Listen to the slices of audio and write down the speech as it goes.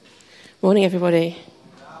Morning, everybody.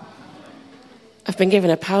 I've been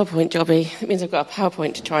given a PowerPoint jobby. It means I've got a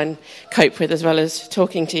PowerPoint to try and cope with as well as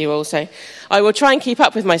talking to you all. So I will try and keep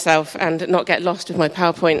up with myself and not get lost with my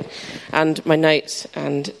PowerPoint and my notes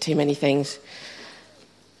and too many things.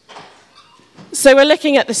 So we're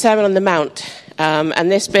looking at the Sermon on the Mount,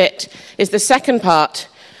 and this bit is the second part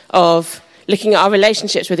of looking at our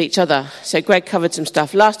relationships with each other. So Greg covered some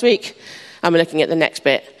stuff last week, and we're looking at the next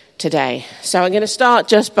bit today. So I'm going to start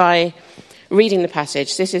just by reading the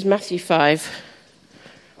passage. This is Matthew 5.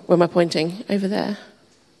 Where am I pointing? Over there.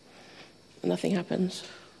 Nothing happens.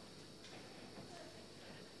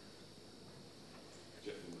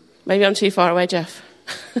 Maybe I'm too far away, Jeff.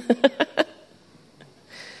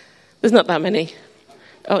 There's not that many.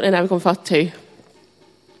 Oh, no, we've gone far two.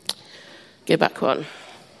 Go back one.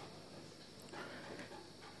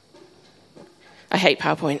 I hate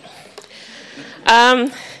PowerPoint.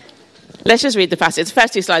 Let's just read the passage. The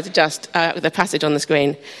first two slides are just the passage on the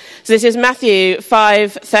screen. So this is Matthew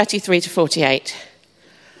 5:33 to 48.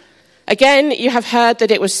 Again, you have heard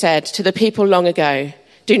that it was said to the people long ago,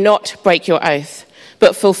 do not break your oath,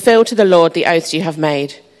 but fulfill to the Lord the oaths you have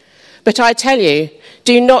made. But I tell you,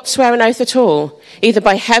 do not swear an oath at all, either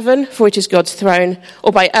by heaven, for it is God's throne,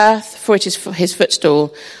 or by earth, for it is his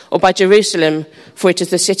footstool, or by Jerusalem, for it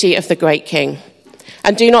is the city of the great King.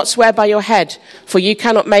 And do not swear by your head, for you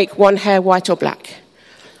cannot make one hair white or black.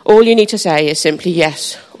 All you need to say is simply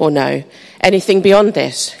yes or no. Anything beyond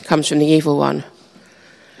this comes from the evil one.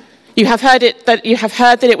 You have heard that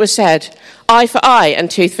it was said, eye for eye and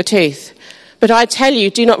tooth for tooth. But I tell you,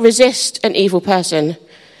 do not resist an evil person.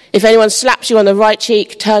 If anyone slaps you on the right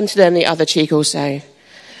cheek, turn to them the other cheek also.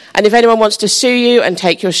 And if anyone wants to sue you and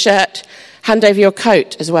take your shirt, hand over your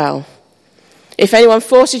coat as well. If anyone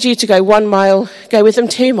forces you to go 1 mile, go with them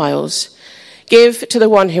 2 miles. Give to the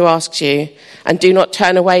one who asks you, and do not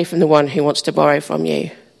turn away from the one who wants to borrow from you.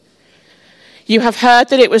 You have heard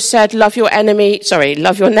that it was said, love your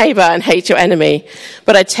neighbour and hate your enemy.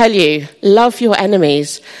 But I tell you, love your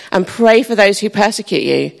enemies and pray for those who persecute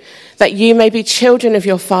you, that you may be children of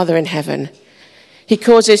your Father in heaven. He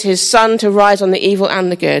causes his sun to rise on the evil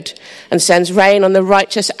and the good, and sends rain on the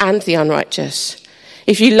righteous and the unrighteous.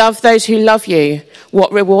 If you love those who love you,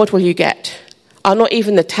 what reward will you get? Are not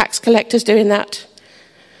even the tax collectors doing that?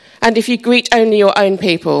 And if you greet only your own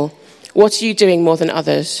people, what are you doing more than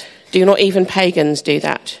others? Do not even pagans do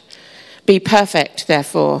that? Be perfect,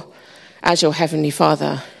 therefore, as your heavenly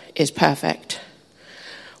Father is perfect.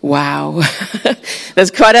 Wow.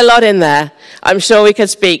 There's quite a lot in there. I'm sure we could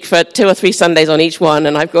speak for 2 or 3 Sundays on each one,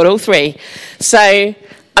 and I've got all 3. So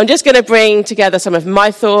I'm just going to bring together some of my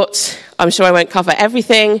thoughts. I'm sure I won't cover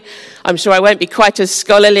everything. I'm sure I won't be quite as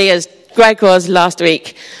scholarly as Greg was last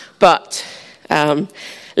week. But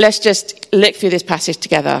let's just look through this passage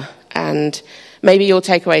together, and maybe you'll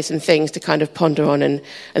take away some things to kind of ponder on and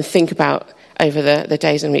think about over the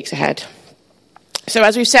days and weeks ahead. So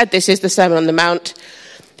as we've said, this is the Sermon on the Mount.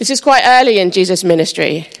 This is quite early in Jesus'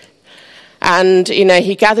 ministry. And,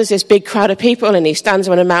 he gathers this big crowd of people and he stands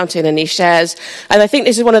on a mountain and he shares. And I think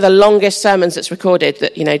this is one of the longest sermons that's recorded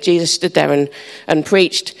that, Jesus stood there and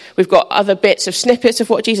preached. We've got other bits of snippets of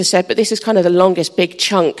what Jesus said, but this is kind of the longest big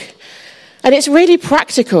chunk. And it's really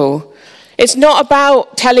practical. It's not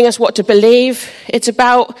about telling us what to believe. It's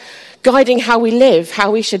about guiding how we live, how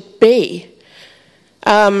we should be.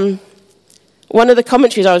 One of the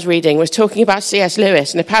commentaries I was reading was talking about C.S.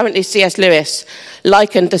 Lewis, and apparently C.S. Lewis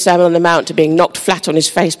likened the Sermon on the Mount to being knocked flat on his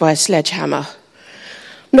face by a sledgehammer.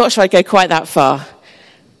 I'm not sure I'd go quite that far.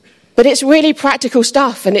 But it's really practical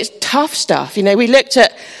stuff, and it's tough stuff. We looked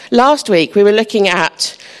at, last week, we were looking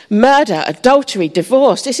at murder, adultery,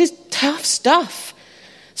 divorce. This is tough stuff.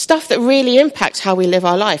 Stuff that really impacts how we live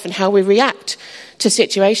our life and how we react to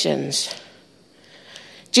situations.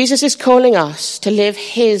 Jesus is calling us to live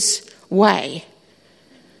his way.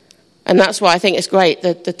 And that's why I think it's great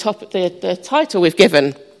that the title we've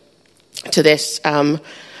given to this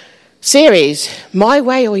series, My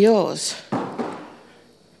Way or Yours.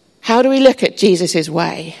 How do we look at Jesus'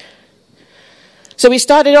 way? So we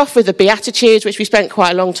started off with the Beatitudes, which we spent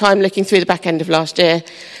quite a long time looking through the back end of last year.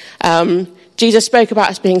 Jesus spoke about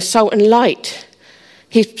us being salt and light.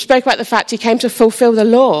 He spoke about the fact he came to fulfill the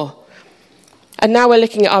law. And now we're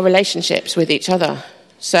looking at our relationships with each other.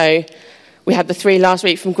 So we had the 3 last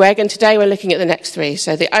week from Greg, and today we're looking at the next 3.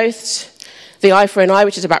 So the oaths, the eye for an eye,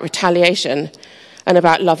 which is about retaliation, and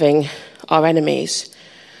about loving our enemies.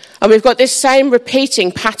 And we've got this same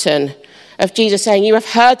repeating pattern of Jesus saying, you have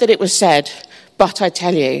heard that it was said, but I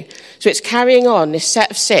tell you. So it's carrying on this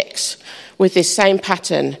set of 6 with this same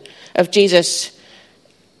pattern of Jesus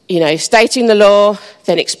stating the law,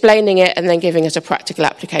 then explaining it, and then giving us a practical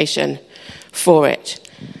application for it.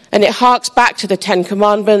 And it harks back to the 10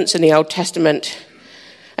 Commandments in the Old Testament.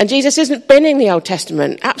 And Jesus isn't binning the Old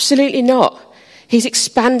Testament. Absolutely not. He's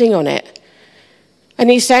expanding on it. And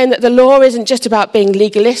he's saying that the law isn't just about being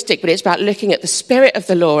legalistic, but it's about looking at the spirit of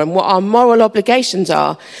the law and what our moral obligations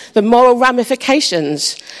are, the moral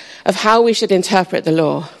ramifications of how we should interpret the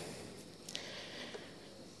law.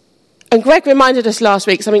 And Greg reminded us last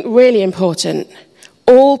week something really important.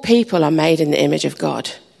 All people are made in the image of God.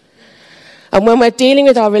 And when we're dealing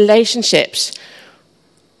with our relationships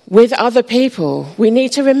with other people, we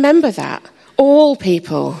need to remember that. All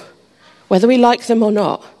people, whether we like them or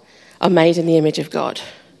not, are made in the image of God.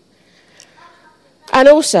 And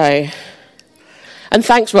also, and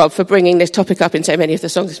thanks, Rob, for bringing this topic up in so many of the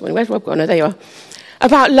songs this morning. Where's Rob gone? Oh, there you are.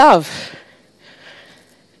 About love.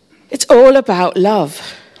 It's all about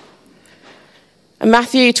love. And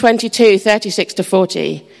Matthew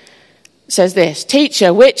 22:36-40 says this,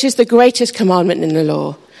 "Teacher, which is the greatest commandment in the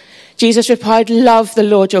law?" Jesus replied, "Love the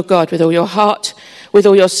Lord your God with all your heart, with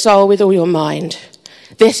all your soul, with all your mind.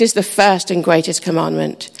 This is the first and greatest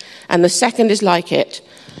commandment. And the second is like it,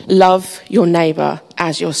 love your neighbour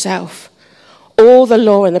as yourself. All the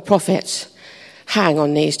law and the prophets hang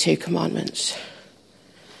on these 2 commandments."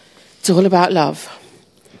 It's all about love.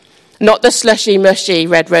 Not the slushy, mushy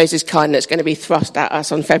red roses kind that's going to be thrust at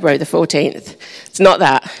us on February the 14th. It's not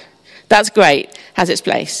that. That's great, has its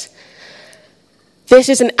place. This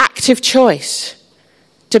is an active choice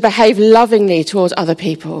to behave lovingly towards other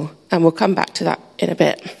people, and we'll come back to that in a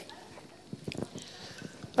bit.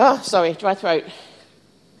 Oh, sorry, dry throat.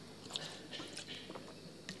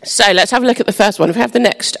 So let's have a look at the first one. If we have the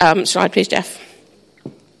next slide, please, Jeff.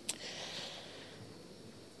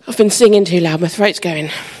 I've been singing too loud, my throat's going.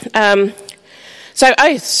 So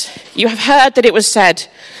oaths. You have heard that it was said,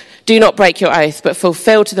 "Do not break your oath, but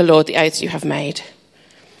fulfill to the Lord the oaths you have made."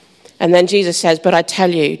 And then Jesus says, "But I tell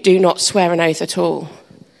you, do not swear an oath at all."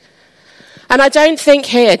 And I don't think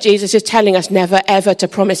here Jesus is telling us never ever to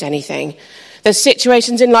promise anything. There's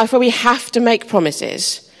situations in life where we have to make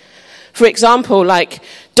promises. For example, like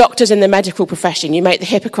doctors in the medical profession, you make the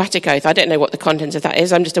Hippocratic Oath. I don't know what the contents of that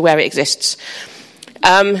is. I'm just aware it exists.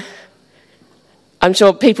 I'm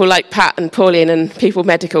sure people like Pat and Pauline and people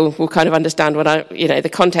medical will kind of understand the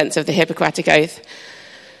contents of the Hippocratic Oath.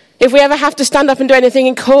 If we ever have to stand up and do anything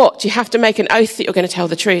in court, you have to make an oath that you're going to tell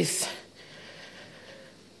the truth.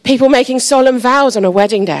 People making solemn vows on a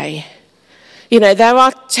wedding day. There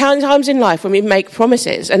are times in life when we make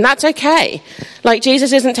promises, and that's okay. Like,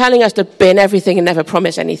 Jesus isn't telling us to bin everything and never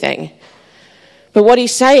promise anything. But what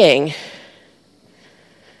he's saying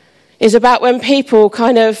is about when people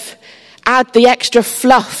kind of add the extra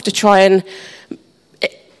fluff to try and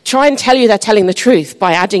tell you they're telling the truth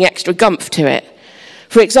by adding extra gumph to it.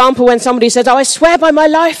 For example, when somebody says, "Oh, I swear by my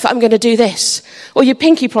life I'm going to do this," or "you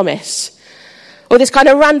pinky promise," or this kind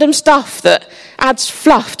of random stuff that adds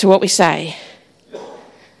fluff to what we say.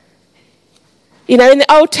 In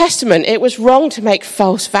the Old Testament, it was wrong to make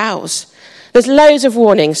false vows. There's loads of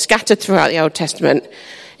warnings scattered throughout the Old Testament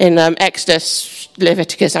in Exodus,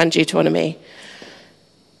 Leviticus, and Deuteronomy.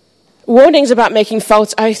 Warnings about making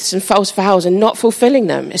false oaths and false vows and not fulfilling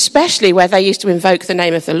them, especially where they used to invoke the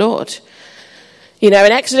name of the Lord. In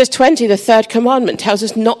Exodus 20, the 3rd commandment tells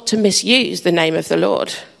us not to misuse the name of the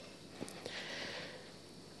Lord.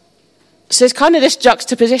 So it's kind of this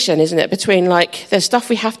juxtaposition, isn't it, between there's stuff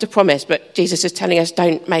we have to promise, but Jesus is telling us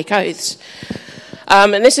don't make oaths.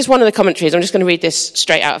 And this is one of the commentaries. I'm just going to read this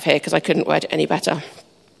straight out of here because I couldn't word it any better.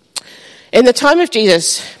 In the time of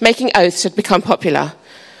Jesus, making oaths had become popular.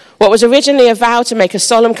 What was originally a vow to make a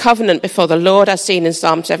solemn covenant before the Lord, as seen in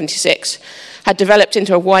Psalm 76, had developed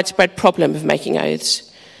into a widespread problem of making oaths.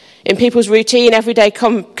 In people's routine, everyday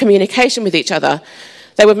communication with each other,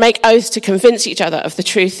 they would make oaths to convince each other of the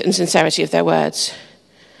truth and sincerity of their words.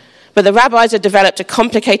 But the rabbis had developed a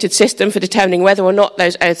complicated system for determining whether or not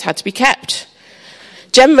those oaths had to be kept.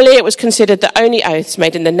 Generally, it was considered that only oaths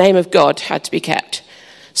made in the name of God had to be kept.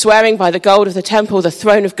 Swearing by the gold of the temple, the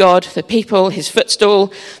throne of God, the people, his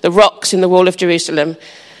footstool, the rocks in the wall of Jerusalem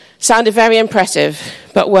sounded very impressive,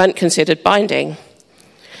 but weren't considered binding.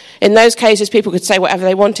 In those cases, people could say whatever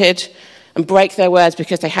they wanted and break their words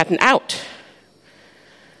because they had an out.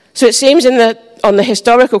 So it seems on the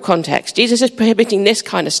historical context, Jesus is prohibiting this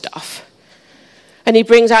kind of stuff. And he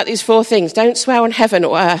brings out these 4 things. Don't swear on heaven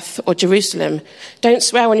or earth or Jerusalem. Don't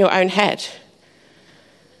swear on your own head.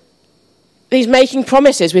 these making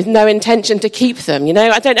promises with no intention to keep them. You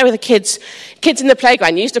know, I don't know whether kids in the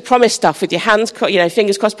playground, you used to promise stuff with your hands,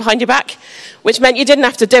 fingers crossed behind your back, which meant you didn't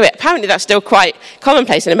have to do it. Apparently that's still quite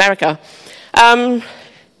commonplace in America.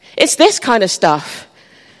 It's this kind of stuff.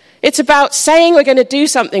 It's about saying we're going to do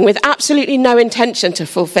something with absolutely no intention to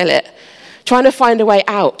fulfill it, trying to find a way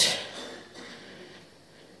out.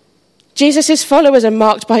 Jesus' followers are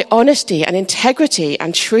marked by honesty and integrity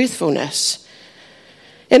and truthfulness.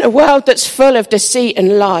 In a world that's full of deceit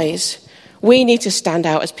and lies, we need to stand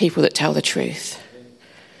out as people that tell the truth.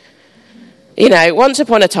 You know, once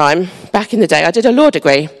upon a time, back in the day, I did a law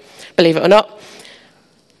degree, believe it or not.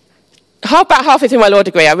 About halfway through my law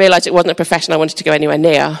degree, I realised it wasn't a profession I wanted to go anywhere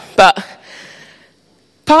near, but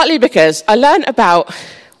partly because I learned about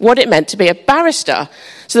what it meant to be a barrister.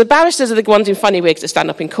 So the barristers are the ones in funny wigs that stand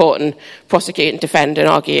up in court and prosecute and defend and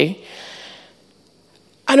argue.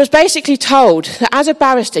 And I was basically told that as a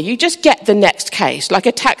barrister, you just get the next case, like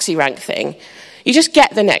a taxi rank thing. You just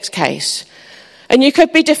get the next case. And you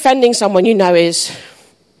could be defending someone you know is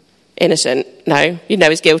innocent,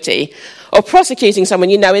 is guilty, or prosecuting someone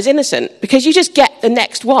you know is innocent, because you just get the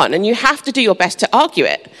next one and you have to do your best to argue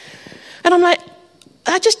it. And I'm like,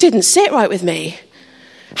 that just didn't sit right with me.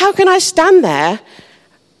 How can I stand there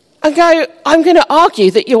and go, I'm going to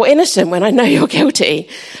argue that you're innocent when I know you're guilty?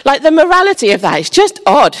 Like, the morality of that is just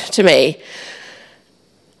odd to me.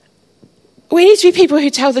 We need to be people who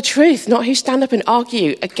tell the truth, not who stand up and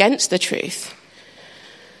argue against the truth.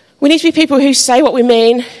 We need to be people who say what we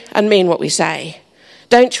mean and mean what we say.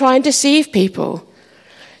 Don't try and deceive people.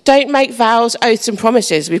 Don't make vows, oaths and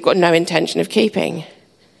promises we've got no intention of keeping.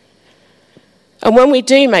 And when we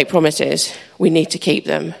do make promises, we need to keep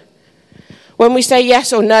them. When we say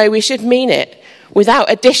yes or no, we should mean it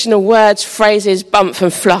without additional words, phrases, bump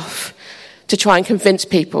and fluff to try and convince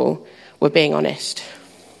people we're being honest.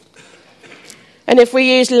 And if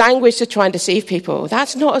we use language to try and deceive people,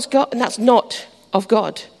 that's not of God. That's not of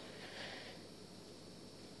God.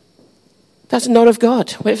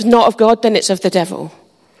 If it's not of God, then it's of the devil.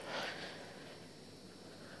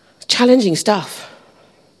 Challenging stuff.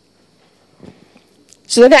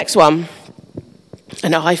 So the next one,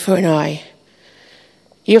 an eye for an eye.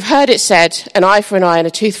 You've heard it said, an eye for an eye and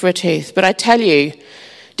a tooth for a tooth. But I tell you,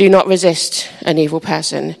 do not resist an evil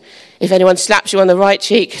person. If anyone slaps you on the right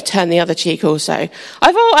cheek, turn the other cheek also.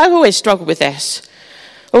 I've always struggled with this.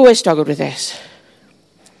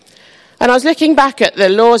 And I was looking back at the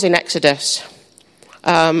laws in Exodus. So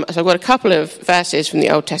I've got a couple of verses from the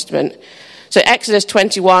Old Testament. So Exodus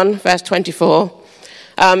 21, verse 24.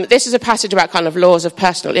 This is a passage about kind of laws of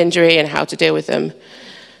personal injury and how to deal with them.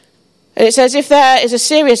 And it says, if there is a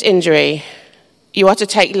serious injury, you are to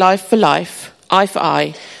take life for life, eye for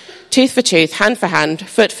eye, tooth for tooth, hand for hand,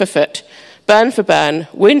 foot for foot, burn for burn,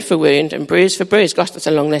 wound for wound, and bruise for bruise. Gosh, that's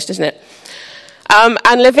a long list, isn't it?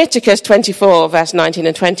 And Leviticus 24, verse 19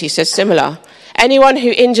 and 20 says similar. Anyone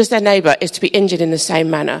who injures their neighbour is to be injured in the same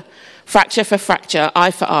manner. Fracture for fracture,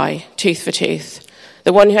 eye for eye, tooth for tooth.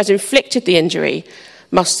 The one who has inflicted the injury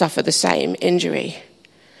must suffer the same injury.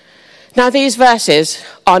 Now, these verses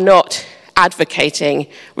are not advocating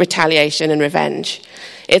retaliation and revenge.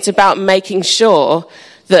 It's about making sure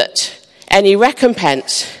that any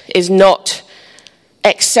recompense is not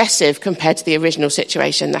excessive compared to the original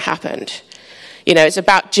situation that happened. You know, it's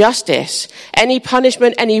about justice. Any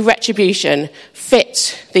punishment, any retribution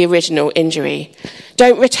fits the original injury.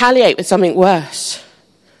 Don't retaliate with something worse.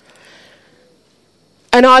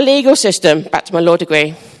 And our legal system, back to my law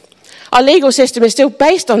degree, our legal system is still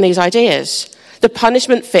based on these ideas. The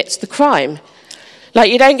punishment fits the crime.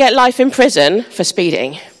 Like, you don't get life in prison for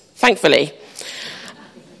speeding, thankfully.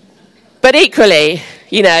 But equally,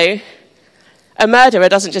 you know, a murderer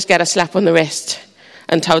doesn't just get a slap on the wrist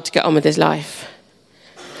and told to get on with his life.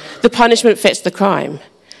 The punishment fits the crime.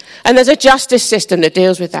 And there's a justice system that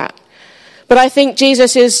deals with that. But I think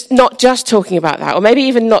Jesus is not just talking about that, or maybe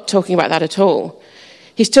even not talking about that at all.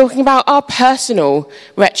 He's talking about our personal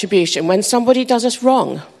retribution when somebody does us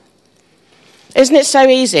wrong. Isn't it so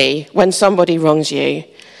easy when somebody wrongs you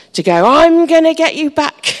to go, I'm going to get you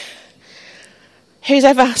back? Who's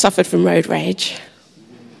ever suffered from road rage?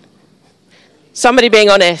 Somebody being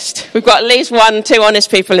honest. We've got at least 1, 2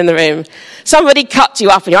 honest people in the room. Somebody cuts you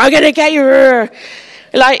up and you're, I'm going to get you.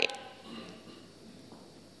 Like,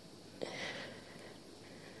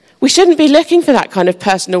 we shouldn't be looking for that kind of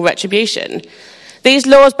personal retribution. These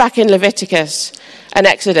laws back in Leviticus and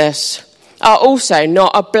Exodus are also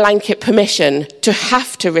not a blanket permission to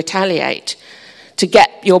have to retaliate to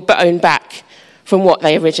get your own back from what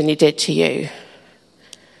they originally did to you.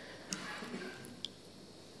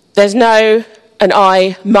 There's no an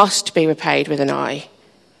eye must be repaid with an eye.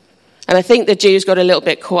 And I think the Jews got a little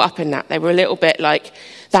bit caught up in that. They were a little bit like,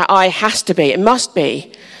 that eye has to be, it must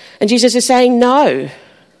be. And Jesus is saying, no.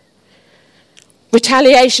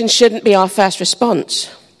 Retaliation shouldn't be our first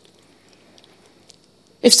response.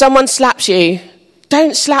 If someone slaps you,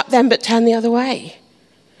 don't slap them but turn the other way.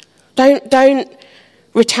 Don't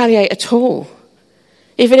retaliate at all.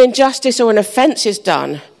 If an injustice or an offence is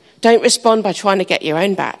done, don't respond by trying to get your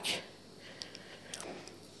own back.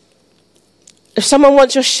 If someone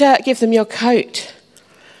wants your shirt, give them your coat.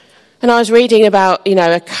 And I was reading about,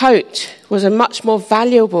 a coat was a much more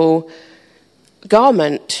valuable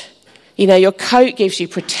garment. Your coat gives you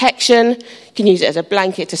protection. You can use it as a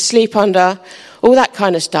blanket to sleep under, all that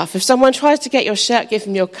kind of stuff. If someone tries to get your shirt, give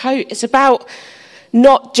them your coat. It's about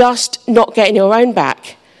not just not getting your own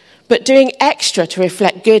back, but doing extra to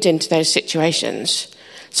reflect good into those situations.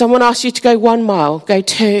 Someone asks you to go 1 mile, go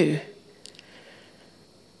 2.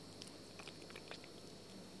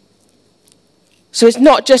 So it's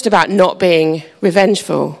not just about not being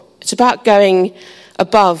revengeful. It's about going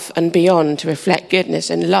above and beyond to reflect goodness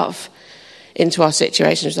and love into our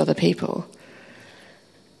situations with other people.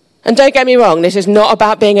 And don't get me wrong, this is not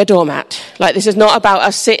about being a doormat. This is not about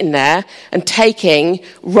us sitting there and taking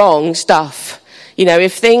wrong stuff.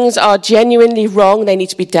 If things are genuinely wrong, they need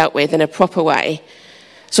to be dealt with in a proper way.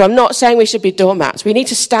 So I'm not saying we should be doormats. We need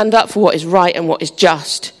to stand up for what is right and what is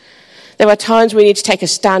just. There are times we need to take a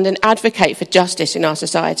stand and advocate for justice in our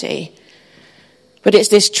society. But it's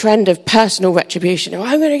this trend of personal retribution.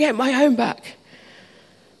 I'm going to get my own back.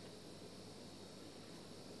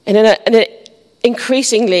 And in an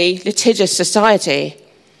increasingly litigious society,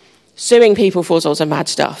 suing people for all sorts of mad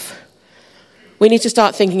stuff, we need to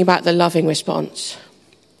start thinking about the loving response.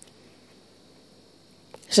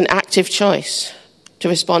 It's an active choice to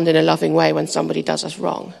respond in a loving way when somebody does us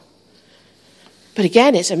wrong. But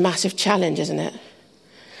again, it's a massive challenge, isn't it?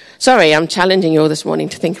 Sorry, I'm challenging you all this morning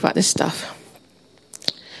to think about this stuff.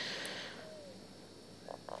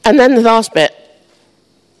 And then the last bit.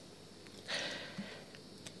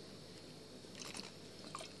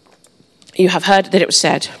 You have heard that it was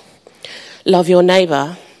said, love your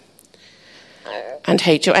neighbour and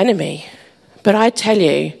hate your enemy. But I tell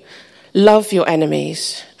you, love your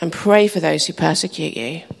enemies and pray for those who persecute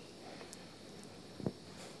you.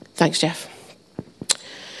 Thanks, Jeff.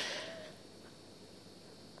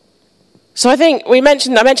 So I think I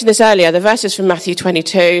mentioned this earlier, the verses from Matthew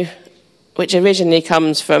 22, which originally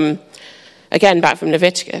comes from, again, back from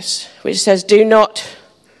Leviticus, which says, do not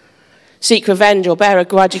seek revenge or bear a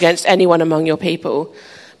grudge against anyone among your people,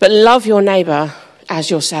 but love your neighbour as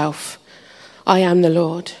yourself. I am the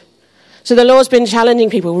Lord. So the Lord's been challenging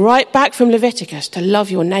people right back from Leviticus to love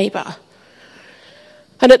your neighbour.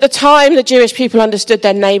 And at the time, the Jewish people understood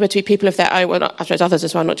their neighbour to be people of their own, well, I suppose others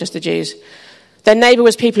as well, not just the Jews. Their neighbour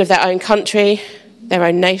was people of their own country, their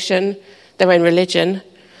own nation, their own religion.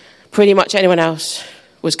 Pretty much anyone else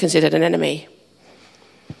was considered an enemy.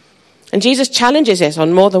 And Jesus challenges this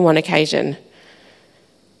on more than one occasion.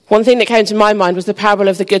 One thing that came to my mind was the parable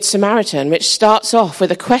of the Good Samaritan, which starts off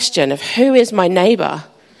with a question of who is my neighbour?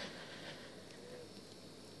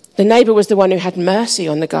 The neighbour was the one who had mercy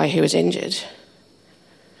on the guy who was injured.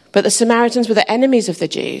 But the Samaritans were the enemies of the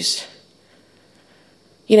Jews.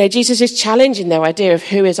 Jesus is challenging their idea of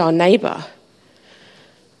who is our neighbour.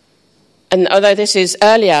 And although this is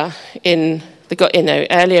earlier in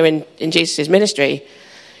Jesus' ministry,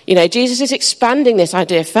 Jesus is expanding this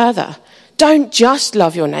idea further. Don't just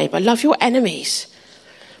love your neighbour, love your enemies.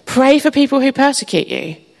 Pray for people who persecute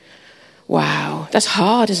you. Wow, that's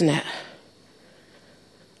hard, isn't it?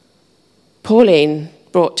 Pauline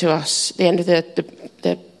brought to us the end of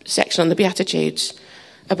the section on the Beatitudes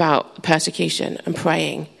about persecution and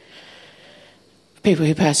praying for people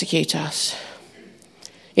who persecute us.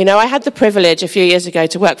 I had the privilege a few years ago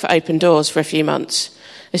to work for Open Doors for a few months.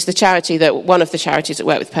 It's one of the charities that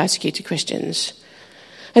work with persecuted Christians.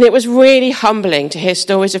 And it was really humbling to hear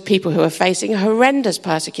stories of people who are facing horrendous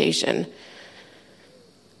persecution.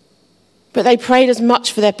 But they prayed as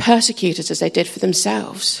much for their persecutors as they did for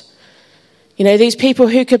themselves. These people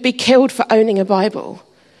who could be killed for owning a Bible.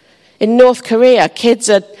 In North Korea, kids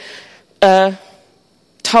are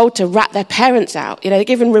told to rat their parents out. They're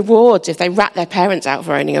given rewards if they rat their parents out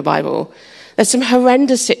for owning a Bible. There's some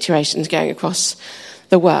horrendous situations going across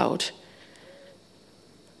the world.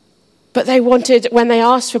 But when they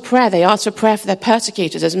asked for prayer for their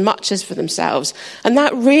persecutors as much as for themselves. And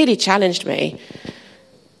that really challenged me.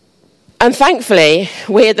 And thankfully,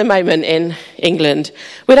 we at the moment in England,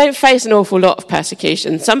 we don't face an awful lot of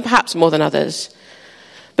persecution, some perhaps more than others.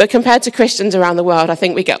 But compared to Christians around the world, I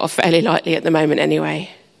think we get off fairly lightly at the moment anyway.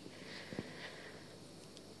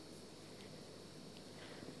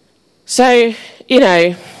 So,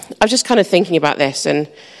 I was just kind of thinking about this, and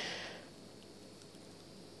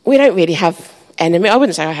we don't really have enemies. I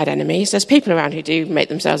wouldn't say I had enemies. There's people around who do make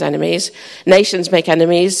themselves enemies. Nations make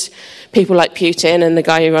enemies. People like Putin and the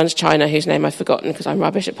guy who runs China, whose name I've forgotten because I'm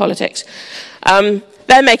rubbish at politics.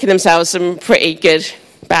 They're making themselves some pretty good,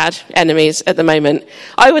 bad enemies at the moment.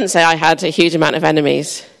 I wouldn't say I had a huge amount of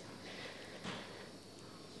enemies.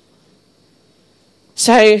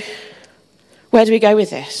 So, where do we go with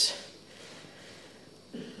this?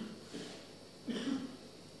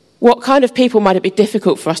 What kind of people might it be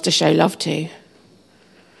difficult for us to show love to?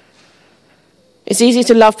 It's easy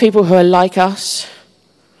to love people who are like us,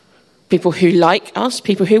 people who like us,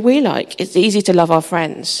 people who we like. It's easy to love our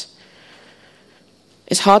friends.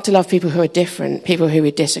 It's hard to love people who are different, people who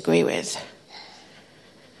we disagree with.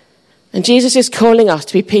 And Jesus is calling us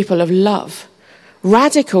to be people of love,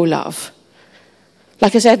 radical love.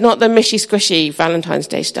 Like I said, not the mishy-squishy Valentine's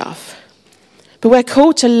Day stuff. But we're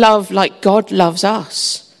called to love like God loves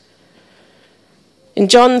us. In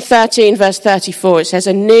John 13, verse 34, it says,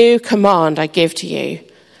 "A new command I give to you.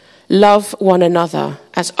 Love one another.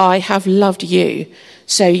 As I have loved you,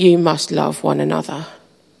 so you must love one another."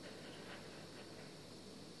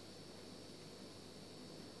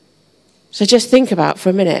 So just think about for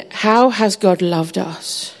a minute, how has God loved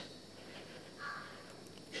us?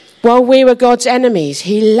 While we were God's enemies,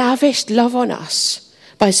 he lavished love on us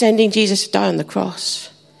by sending Jesus to die on the cross.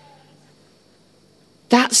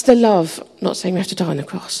 That's the love. I'm not saying we have to die on the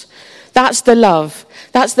cross. That's the love.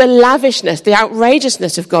 That's the lavishness, the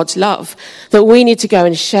outrageousness of God's love that we need to go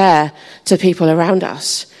and share to people around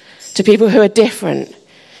us, to people who are different,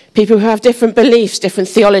 people who have different beliefs, different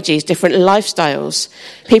theologies, different lifestyles,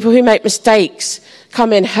 people who make mistakes,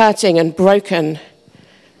 come in hurting and broken.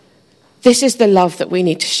 This is the love that we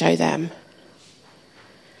need to show them.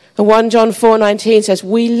 And 1 John 4:19 says,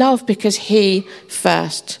 "We love because he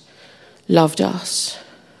first loved us."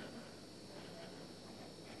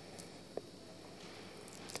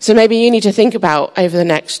 So maybe you need to think about over the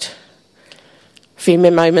next few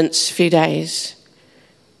moments, few days,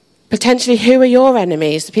 potentially who are your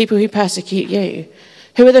enemies, the people who persecute you?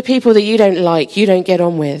 Who are the people that you don't like, you don't get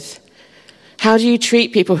on with? How do you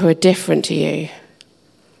treat people who are different to you?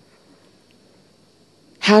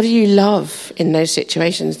 How do you love in those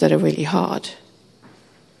situations that are really hard?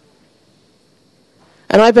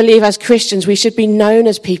 And I believe as Christians, we should be known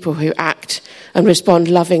as people who act and respond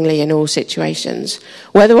lovingly in all situations.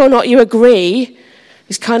 Whether or not you agree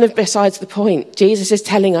is kind of besides the point. Jesus is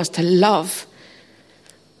telling us to love.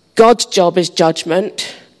 God's job is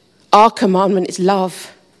judgment. Our commandment is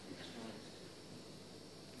love.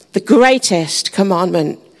 The greatest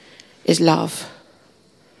commandment is love.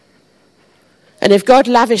 And if God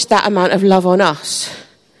lavished that amount of love on us,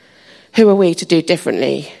 who are we to do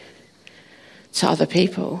differently to other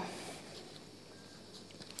people?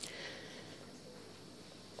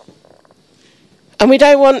 And we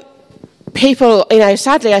don't want people,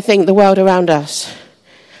 sadly, I think the world around us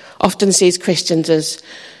often sees Christians as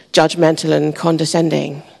judgmental and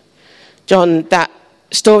condescending. John, that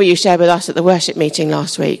story you shared with us at the worship meeting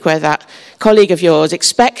last week, where that colleague of yours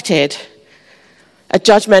expected a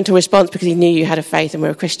judgmental response because he knew you had a faith and were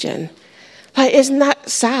a Christian. Isn't that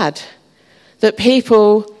sad? That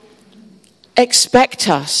people expect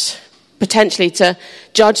us potentially to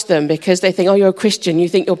judge them because they think, oh, you're a Christian, you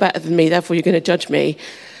think you're better than me, therefore you're going to judge me.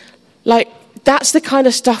 That's the kind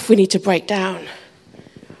of stuff we need to break down.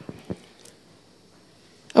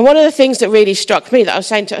 And one of the things that really struck me that I was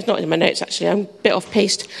saying to, it's not in my notes actually, I'm a bit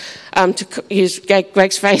off-piste, to use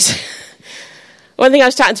Greg's phrase. One thing I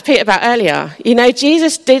was chatting to Pete about earlier,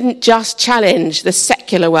 Jesus didn't just challenge the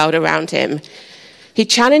secular world around him. He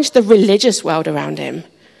challenged the religious world around him.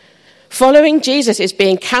 Following Jesus is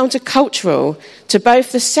being countercultural to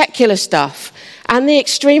both the secular stuff and the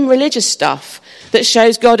extreme religious stuff that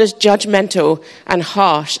shows God as judgmental and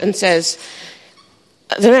harsh and says,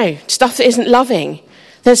 stuff that isn't loving.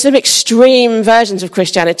 There's some extreme versions of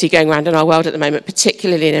Christianity going around in our world at the moment,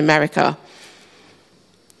 particularly in America.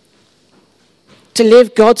 To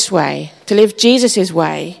live God's way, to live Jesus'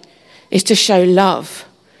 way, is to show love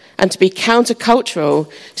and to be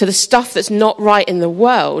countercultural to the stuff that's not right in the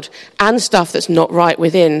world and stuff that's not right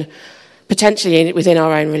potentially within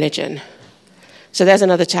our own religion. So there's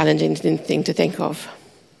another challenging thing to think of.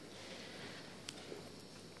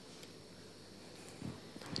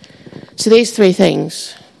 So these three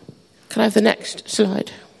things. Can I have the next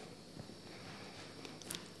slide?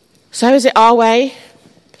 So is it our way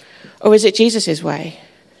or is it Jesus' way?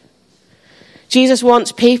 Jesus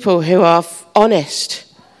wants people who are honest,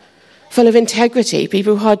 full of integrity,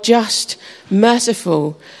 people who are just,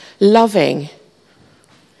 merciful, loving,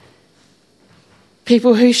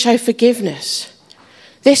 people who show forgiveness.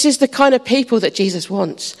 This is the kind of people that Jesus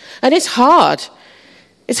wants. And it's hard.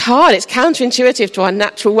 It's hard. It's counterintuitive to our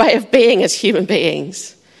natural way of being as human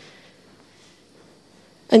beings.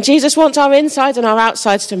 And Jesus wants our insides and our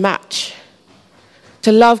outsides to match,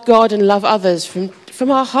 to love God and love others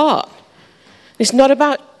from our heart. It's not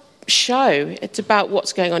about show, it's about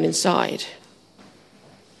what's going on inside.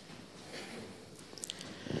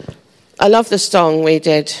 I love the song we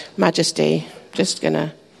did, Majesty. Just going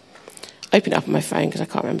to open it up on my phone because I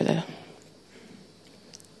can't remember the...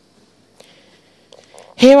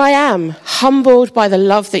 Here I am, humbled by the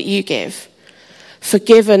love that you give,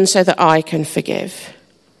 forgiven so that I can forgive.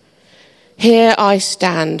 Here I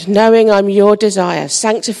stand, knowing I'm your desire,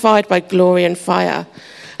 sanctified by glory and fire.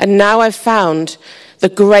 And now I've found the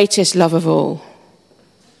greatest love of all.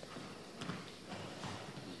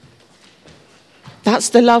 That's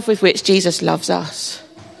the love with which Jesus loves us.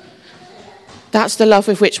 That's the love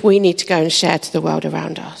with which we need to go and share to the world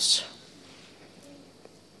around us.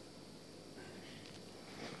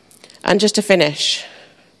 And just to finish,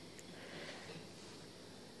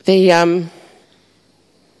 the end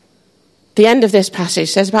of this passage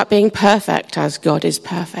says about being perfect as God is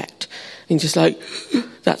perfect. And just like,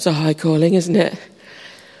 that's a high calling, isn't it?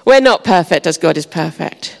 We're not perfect as God is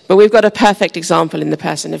perfect, but we've got a perfect example in the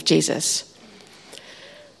person of Jesus.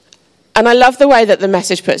 And I love the way that the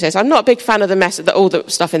Message puts this. I'm not a big fan of all the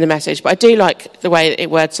stuff in the Message, but I do like the way it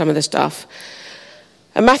words some of the stuff.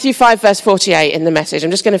 And Matthew 5 verse 48 in the Message,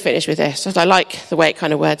 I'm just going to finish with this, because I like the way it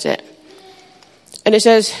kind of words it. And it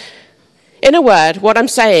says, in a word, what I'm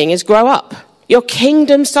saying is grow up. You're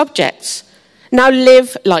kingdom subjects. Now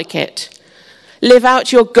live like it. Live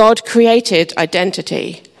out your God-created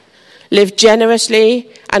identity. Live generously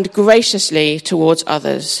and graciously towards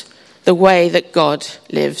others, the way that God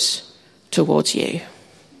lives towards you.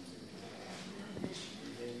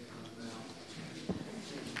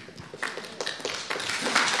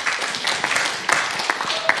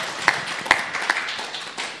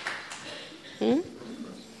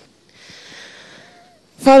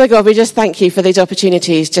 Father God, we just thank you for these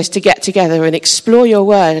opportunities just to get together and explore your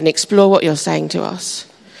word and explore what you're saying to us.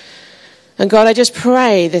 And God, I just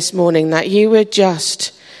pray this morning that you would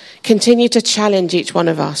just continue to challenge each one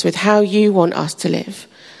of us with how you want us to live.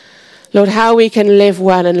 Lord, how we can live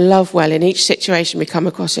well and love well in each situation we come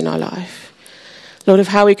across in our life. Lord, of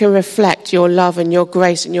how we can reflect your love and your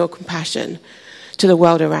grace and your compassion to the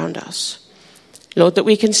world around us. Lord, that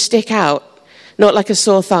we can stick out, not like a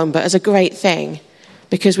sore thumb, but as a great thing,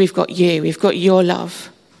 because we've got you, we've got your love.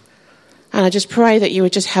 And I just pray that you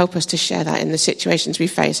would just help us to share that in the situations we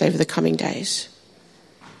face over the coming days.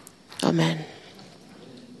 Amen.